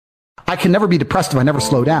I can never be depressed if I never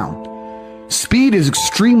slow down. Speed is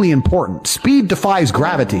extremely important. Speed defies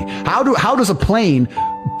gravity. How does a plane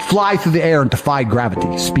fly through the air and defy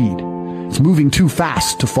gravity? Speed. It's moving too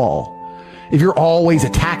fast to fall. If you're always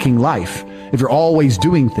attacking life, if you're always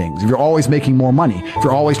doing things, if you're always making more money, if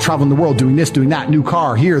you're always traveling the world, doing this, doing that, new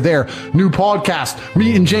car, here, there, new podcast,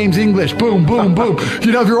 meeting James English, boom, boom, boom. If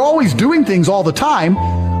you're always doing things all the time,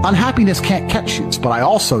 unhappiness can't catch you. But I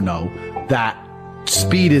also know that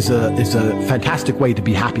speed is a fantastic way to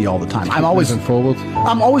be happy all the time. I'm always looking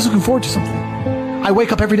forward to something. I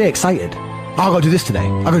wake up every day excited. I'll go do this today.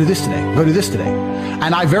 I'll go do this today. I'll go do this today.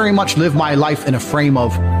 And I very much live my life in a frame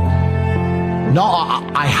of, no,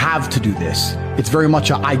 I have to do this. It's very much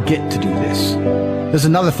a, I get to do this. There's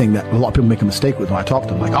another thing that a lot of people make a mistake with when I talk to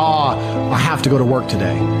them. Like, I have to go to work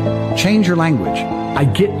today. Change your language. I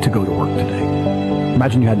get to go to work today.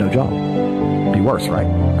 Imagine you had no job. It'd be worse, right?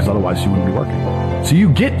 Because otherwise you wouldn't be working. So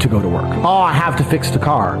you get to go to work. I have to fix the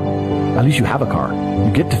car. At least you have a car.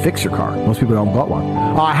 You get to fix your car. Most people don't got one.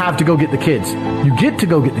 I have to go get the kids. You get to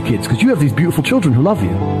go get the kids because you have these beautiful children who love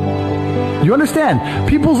you. You understand?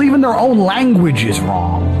 People's even their own language is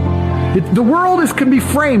wrong. The world can be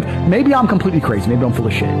framed. Maybe I'm completely crazy. Maybe I'm full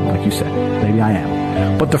of shit, like you said. Maybe I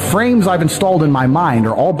am. But the frames I've installed in my mind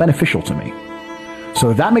are all beneficial to me. So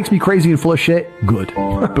if that makes me crazy and full of shit, good.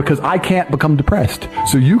 Because I can't become depressed.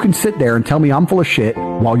 So you can sit there and tell me I'm full of shit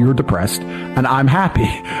while you're depressed, and I'm happy.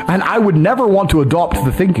 And I would never want to adopt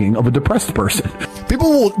the thinking of a depressed person.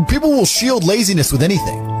 People will shield laziness with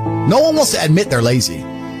anything. No one wants to admit they're lazy.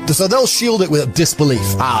 So they'll shield it with disbelief.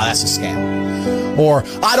 That's a scam. Or,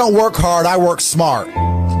 I don't work hard, I work smart.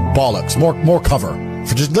 Bollocks. More cover.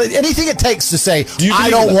 For just anything it takes to say, I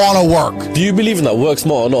don't want to work. Do you believe in that? Work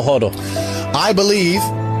smart or not harder? I believe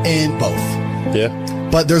in both. Yeah.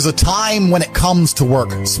 But there's a time when it comes to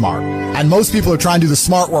work smart. And most people are trying to do the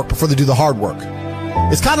smart work before they do the hard work.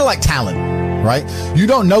 It's kind of like talent, right? You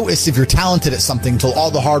don't notice if you're talented at something until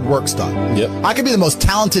all the hard work's done. Yep. I could be the most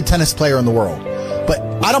talented tennis player in the world, but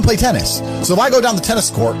I don't play tennis. So if I go down the tennis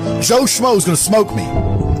court, Joe Schmo's going to smoke me.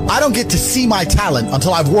 I don't get to see my talent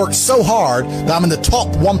until I've worked so hard that I'm in the top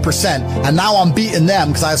 1%, and now I'm beating them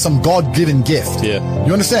because I have some God-given gift. Yeah.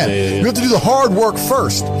 You understand? Yeah. You have to do the hard work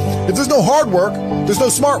first. If there's no hard work, there's no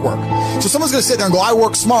smart work. So someone's going to sit there and go, I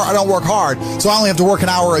work smart, I don't work hard, so I only have to work an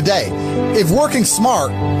hour a day. If working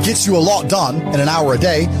smart gets you a lot done in an hour a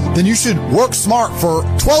day, then you should work smart for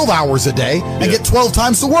 12 hours a day and get 12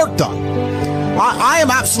 times the work done. I am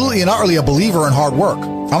absolutely and utterly a believer in hard work.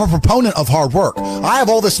 I'm a proponent of hard work. I have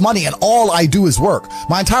all this money and all I do is work.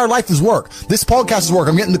 My entire life is work. This podcast is work.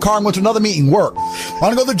 I'm getting in the car and going to another meeting, work. I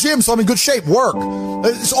want to go to the gym so I'm in good shape, work.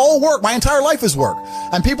 It's all work. My entire life is work.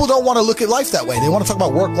 And people don't want to look at life that way. They want to talk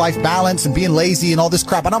about work-life balance and being lazy and all this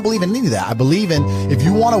crap. I don't believe in any of that. I believe in if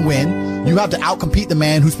you want to win, you have to outcompete the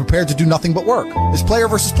man who's prepared to do nothing but work. It's player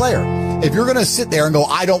versus player. If you're going to sit there and go,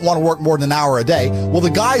 I don't want to work more than an hour a day, well, the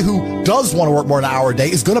guy who does want to work more than an hour a day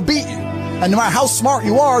is going to beat you. And no matter how smart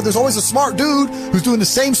you are, there's always a smart dude who's doing the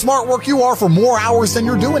same smart work you are for more hours than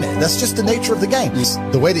you're doing it. That's just the nature of the game.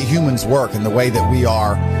 The way that humans work and the way that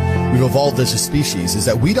we've evolved as a species is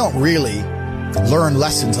that we don't really learn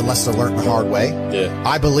lessons unless they're learned the hard way. Yeah.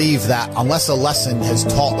 I believe that unless a lesson is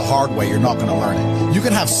taught the hard way, you're not going to learn it. You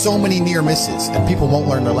can have so many near misses and people won't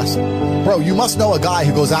learn their lesson. Bro, you must know a guy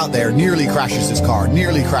who goes out there, nearly crashes his car,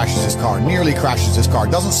 nearly crashes his car, nearly crashes his car,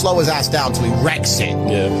 doesn't slow his ass down until he wrecks it.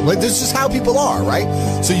 Yeah. Like, this is just how people are,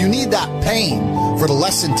 right? So you need that pain for the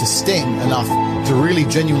lesson to sting enough to really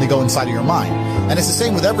genuinely go inside of your mind. And it's the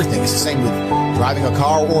same with everything. It's the same with driving a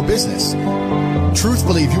car or business.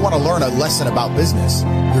 Truthfully, if you want to learn a lesson about business,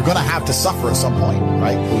 you're going to have to suffer at some point,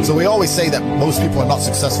 right? So we always say that most people are not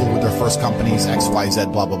successful with their first companies, X, Y, Z,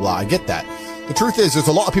 blah, blah, blah. I get that. The truth is, there's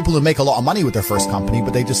a lot of people who make a lot of money with their first company,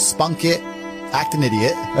 but they just spunk it, act an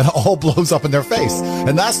idiot, and it all blows up in their face.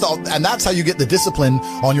 And that's how you get the discipline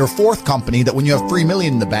on your fourth company, that when you have $3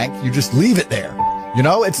 million in the bank, you just leave it there. You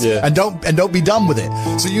know, and don't be done with it.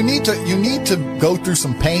 So you need to go through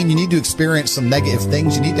some pain. You need to experience some negative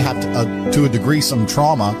things. You need to have to a degree some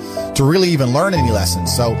trauma to really even learn any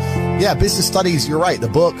lessons. So yeah, business studies, you're right. The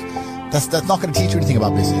book, that's not going to teach you anything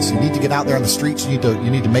about business. You need to get out there on the streets. You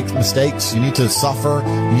need to make mistakes. You need to suffer.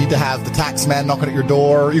 You need to have the tax man knocking at your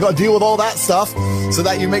door. You got to deal with all that stuff so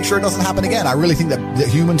that you make sure it doesn't happen again. I really think that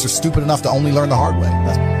humans are stupid enough to only learn the hard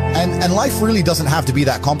way. And life really doesn't have to be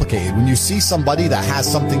that complicated. When you see somebody that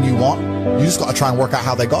has something you want, you just got to try and work out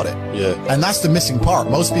how they got it. Yeah. And that's the missing part.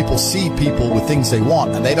 Most people see people with things they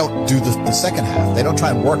want, and they don't do the second half. They don't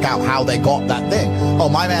try and work out how they got that thing. Oh,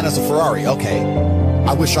 my man has a Ferrari. Okay.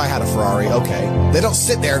 I wish I had a Ferrari. Okay. They don't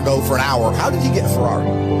sit there and go for an hour, how did you get a Ferrari?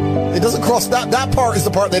 It doesn't cross that part is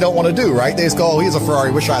the part they don't want to do, right? They just go, oh, he has a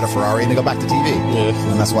Ferrari, wish I had a Ferrari, and they go back to TV.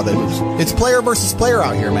 Yeah. And that's why they lose. It's player versus player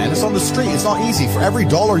out here, man. It's on the street. It's not easy. For every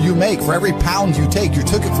dollar you make, for every pound you take, you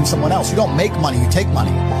took it from someone else. You don't make money, you take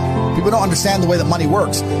money. People don't understand the way that money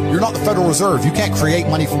works. You're not the Federal Reserve. You can't create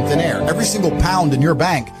money from thin air. Every single pound in your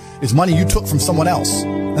bank is money you took from someone else.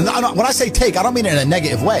 And when I say take, I don't mean it in a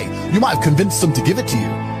negative way. You might have convinced them to give it to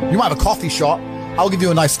you. You might have a coffee shop. I'll give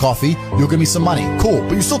you a nice coffee. You'll give me some money. Cool.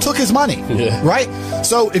 But you still took his money. Yeah. Right?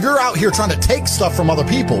 So if you're out here trying to take stuff from other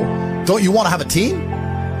people, don't you want to have a team? You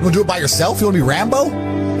want to do it by yourself? You want to be Rambo?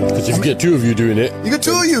 Because if you get two of you doing it. You get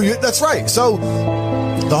two of you. That's right. So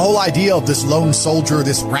the whole idea of this lone soldier,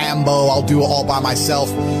 this Rambo, I'll do it all by myself,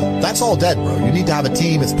 that's all dead, bro. You need to have a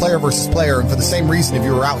team. It's player versus player. And for the same reason, if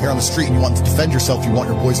you were out here on the street and you want to defend yourself, you want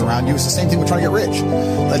your boys around you. It's the same thing with trying to get rich.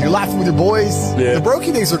 Like you're laughing with your boys. Yeah. The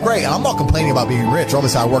brokey days are great. And I'm not complaining about being rich.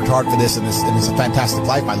 Obviously, I worked hard for this, and it's a fantastic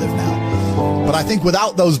life I live now. But I think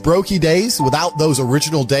without those brokey days, without those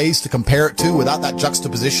original days to compare it to, without that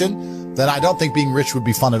juxtaposition, then I don't think being rich would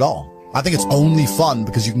be fun at all. I think it's only fun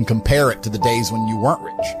because you can compare it to the days when you weren't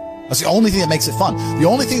rich. That's the only thing that makes it fun. The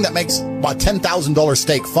only thing that makes a $10,000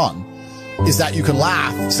 steak fun is that you can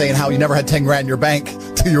laugh saying how you never had 10 grand in your bank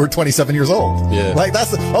till you were 27 years old. Yeah. Like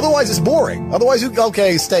otherwise it's boring. Otherwise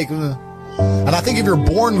okay, steak. And I think if you're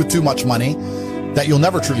born with too much money, that you'll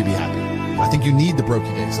never truly be happy. I think you need the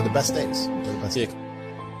brokey days. They're the best days. They're the best days.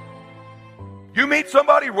 You meet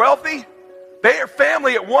somebody wealthy, their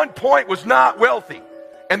family at one point was not wealthy.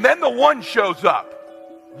 And then the one shows up.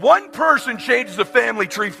 One person changes the family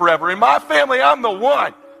tree forever. In my family, I'm the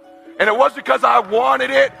one. And it wasn't because I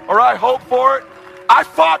wanted it or I hoped for it. I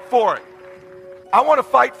fought for it. I want to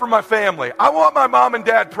fight for my family. I want my mom and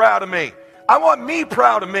dad proud of me. I want me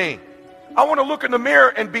proud of me. I want to look in the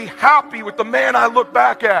mirror and be happy with the man I look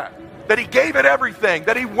back at. That he gave it everything,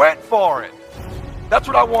 that he went for it. That's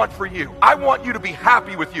what I want for you. I want you to be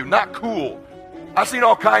happy with you, not cool. I've seen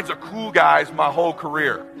all kinds of cool guys my whole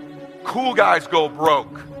career. Cool guys go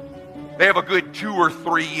broke. They have a good 2 or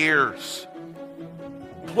 3 years.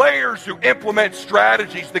 Players who implement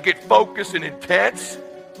strategies that get focused and intense,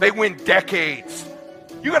 they win decades.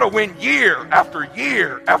 You got to win year after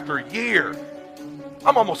year after year.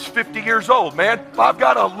 I'm almost 50 years old, man. I've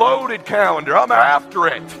got a loaded calendar. I'm after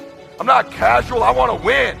it. I'm not casual. I want to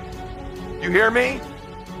win. You hear me?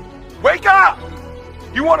 Wake up!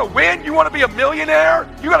 You want to win? You want to be a millionaire?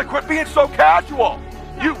 You got to quit being so casual.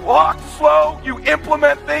 You walk slow. You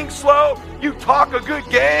implement things slow. You talk a good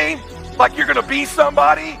game like you're going to be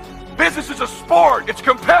somebody. Business is a sport. It's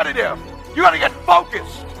competitive. You got to get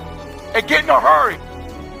focused and get in a hurry.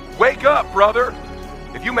 Wake up, brother.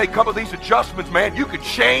 If you make a couple of these adjustments, man, you could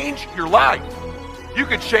change your life. You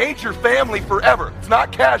could change your family forever. It's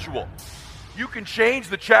not casual. You can change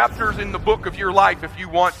the chapters in the book of your life if you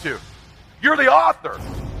want to. You're the author.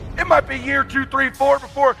 It might be year 2, 3, 4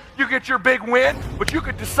 before you get your big win, but you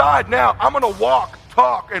could decide now, I'm going to walk,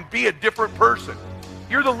 talk, and be a different person.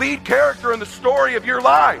 You're the lead character in the story of your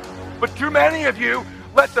life. But too many of you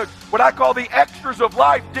let what I call the extras of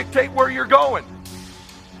life dictate where you're going.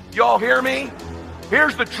 Y'all hear me?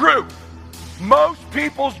 Here's the truth. Most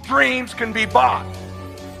people's dreams can be bought.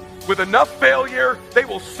 With enough failure, they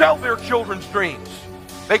will sell their children's dreams.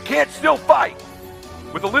 They can't still fight.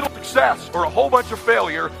 With a little success or a whole bunch of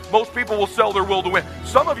failure, most people will sell their will to win.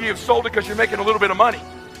 Some of you have sold it because you're making a little bit of money.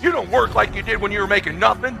 You don't work like you did when you were making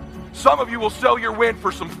nothing. Some of you will sell your win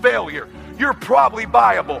for some failure. You're probably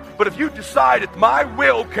buyable. But if you decide that my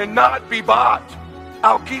will cannot be bought,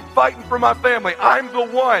 I'll keep fighting for my family. I'm the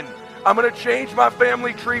one. I'm going to change my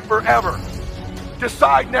family tree forever.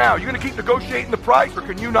 Decide now. You're going to keep negotiating the price, or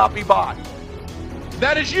can you not be bought?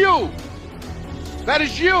 That is you. That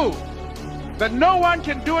is you. That no one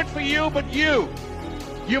can do it for you but you.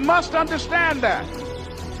 You must understand that.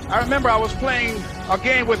 I remember I was playing a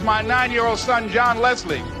game with my 9-year-old son, John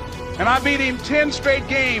Leslie, and I beat him 10 straight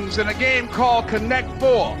games in a game called Connect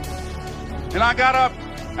 4. And I got up.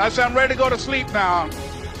 I said, I'm ready to go to sleep now.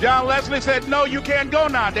 John Leslie said, no, you can't go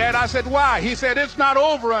now, Dad. I said, why? He said, it's not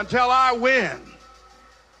over until I win.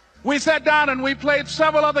 We sat down and we played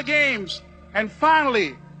several other games. And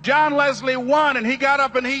finally, John Leslie won, and he got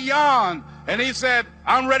up and he yawned. And he said,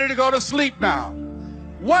 I'm ready to go to sleep now.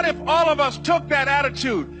 What if all of us took that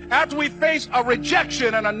attitude after we face a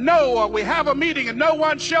rejection and a no, or we have a meeting and no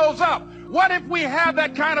one shows up? What if we have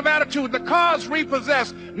that kind of attitude? The car's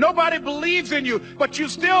repossessed. Nobody believes in you, but you're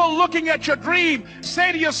still looking at your dream.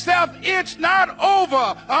 Say to yourself, it's not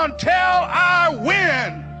over until I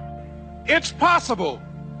win. It's possible.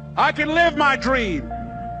 I can live my dream.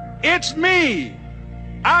 It's me.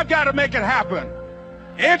 I've got to make it happen.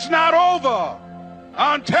 It's not over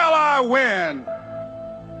until I win.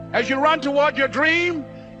 As you run toward your dream,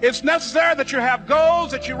 it's necessary that you have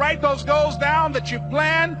goals, that you write those goals down, that you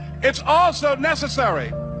plan. It's also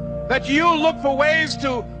necessary that you look for ways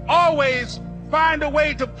to always find a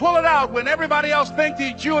way to pull it out when everybody else thinks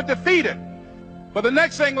that you are defeated. But the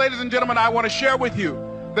next thing, ladies and gentlemen, I want to share with you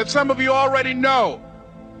that some of you already know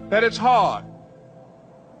that it's hard.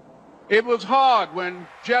 It was hard when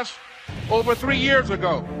just over 3 years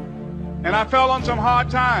ago, and I fell on some hard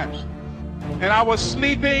times, and I was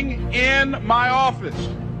sleeping in my office.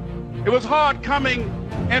 It was hard coming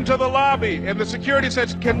into the lobby, and the security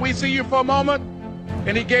said, "Can we see you for a moment?"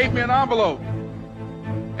 And he gave me an envelope.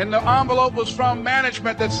 And the envelope was from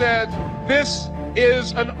management that said, "This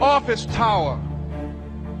is an office tower.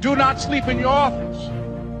 Do not sleep in your office."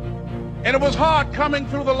 And it was hard coming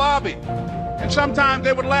through the lobby. And sometimes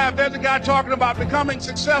they would laugh. There's a guy talking about becoming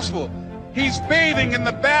successful. He's bathing in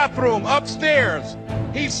the bathroom upstairs.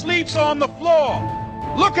 He sleeps on the floor.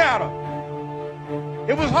 Look at him.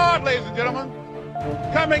 It was hard, ladies and gentlemen,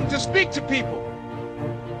 coming to speak to people.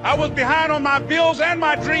 I was behind on my bills and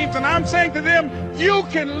my dreams, and I'm saying to them, you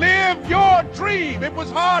can live your dream. It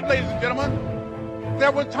was hard, ladies and gentlemen.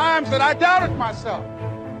 There were times that I doubted myself.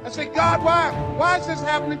 I said, God, why is this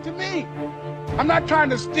happening to me? I'm not trying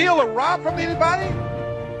to steal or rob from anybody.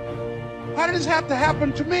 Why did this have to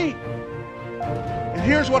happen to me? And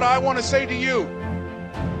here's what I want to say to you.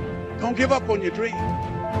 Don't give up on your dream.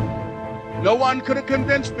 No one could have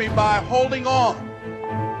convinced me by holding on,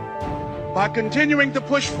 by continuing to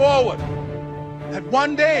push forward, that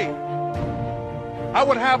one day I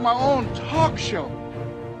would have my own talk show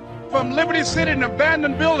from Liberty City, an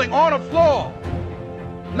abandoned building on a floor,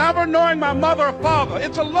 never knowing my mother or father.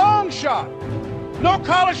 It's a long shot. No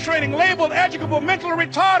college training, labeled educable, mentally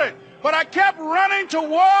retarded, but I kept running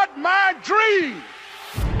toward my dream.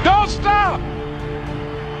 Don't stop.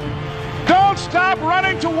 Don't stop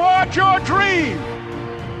running toward your dream.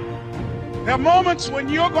 There are moments when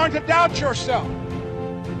you're going to doubt yourself.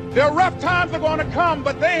 There are rough times that are going to come,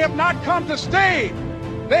 but they have not come to stay.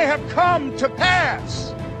 They have come to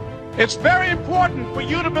pass. It's very important for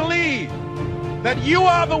you to believe that you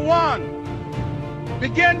are the one.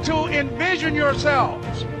 Begin to envision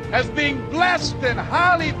yourselves as being blessed and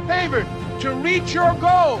highly favored to reach your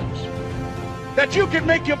goals. That you can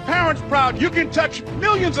make your parents proud. You can touch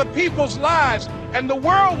millions of people's lives, and the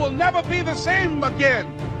world will never be the same again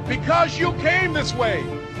because you came this way.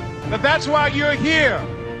 That's why you're here,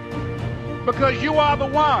 because you are the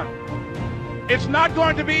one. It's not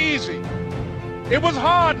going to be easy. It was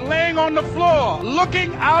hard laying on the floor,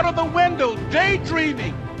 looking out of the window,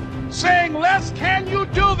 daydreaming, saying, Les, can you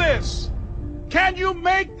do this? Can you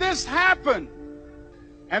make this happen?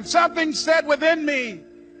 And something said within me,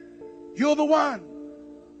 you're the one.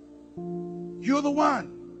 You're the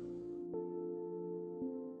one.